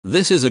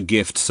This is a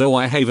gift so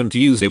I haven't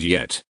used it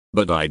yet,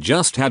 but I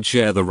just had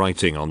share the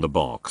writing on the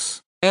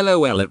box.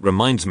 LOL, it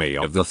reminds me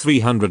of the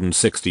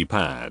 360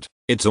 pad.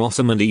 It's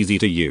awesome and easy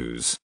to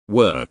use.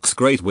 Works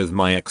great with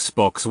my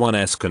Xbox One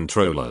S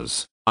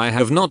controllers. I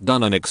have not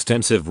done an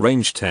extensive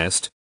range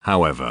test,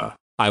 however.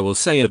 I will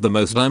say at the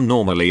most I'm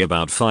normally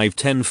about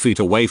 5-10 feet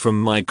away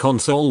from my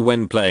console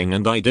when playing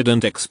and I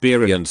didn't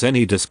experience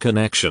any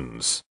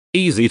disconnections.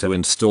 Easy to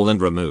install and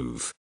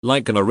remove.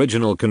 Like an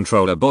original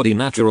controller body,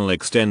 natural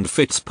extend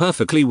fits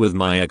perfectly with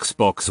my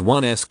Xbox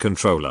One S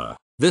controller.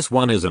 This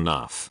one is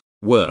enough.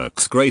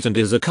 Works great and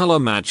is a color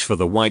match for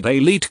the white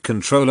Elite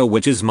controller,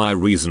 which is my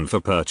reason for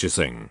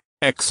purchasing.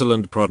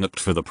 Excellent product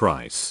for the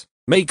price.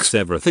 Makes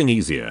everything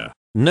easier.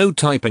 No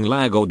typing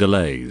lag or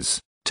delays.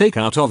 Take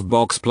out of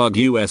box, plug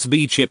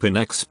USB chip in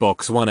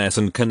Xbox One S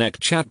and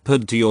connect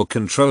chatpad to your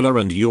controller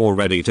and you're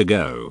ready to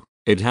go.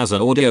 It has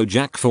an audio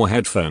jack for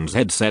headphones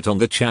headset on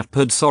the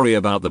chatpad. Sorry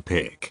about the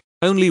pic.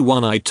 Only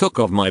one I took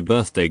of my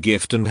birthday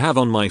gift and have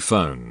on my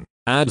phone.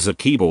 Adds a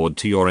keyboard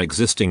to your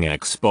existing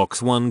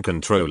Xbox One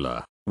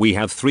controller. We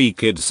have 3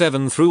 kids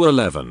 7 through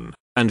 11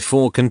 and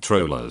 4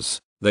 controllers.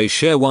 They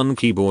share one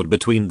keyboard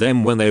between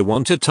them when they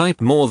want to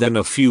type more than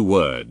a few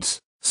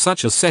words,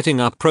 such as setting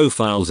up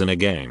profiles in a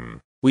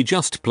game. We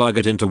just plug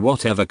it into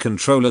whatever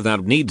controller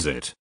that needs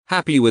it.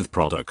 Happy with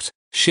product,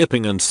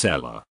 shipping and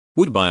seller.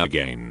 Would buy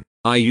again.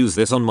 I use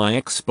this on my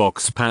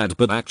Xbox pad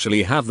but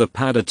actually have the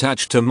pad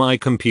attached to my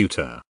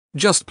computer.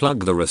 Just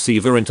plug the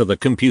receiver into the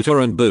computer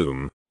and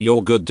boom,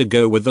 you're good to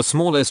go with the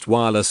smallest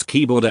wireless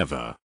keyboard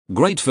ever.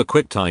 Great for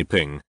quick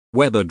typing,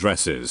 web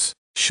addresses,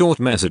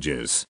 short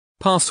messages,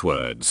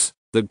 passwords,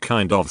 that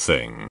kind of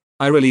thing.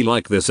 I really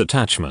like this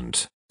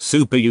attachment.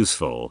 Super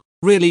useful,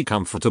 really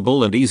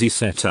comfortable and easy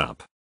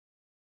setup.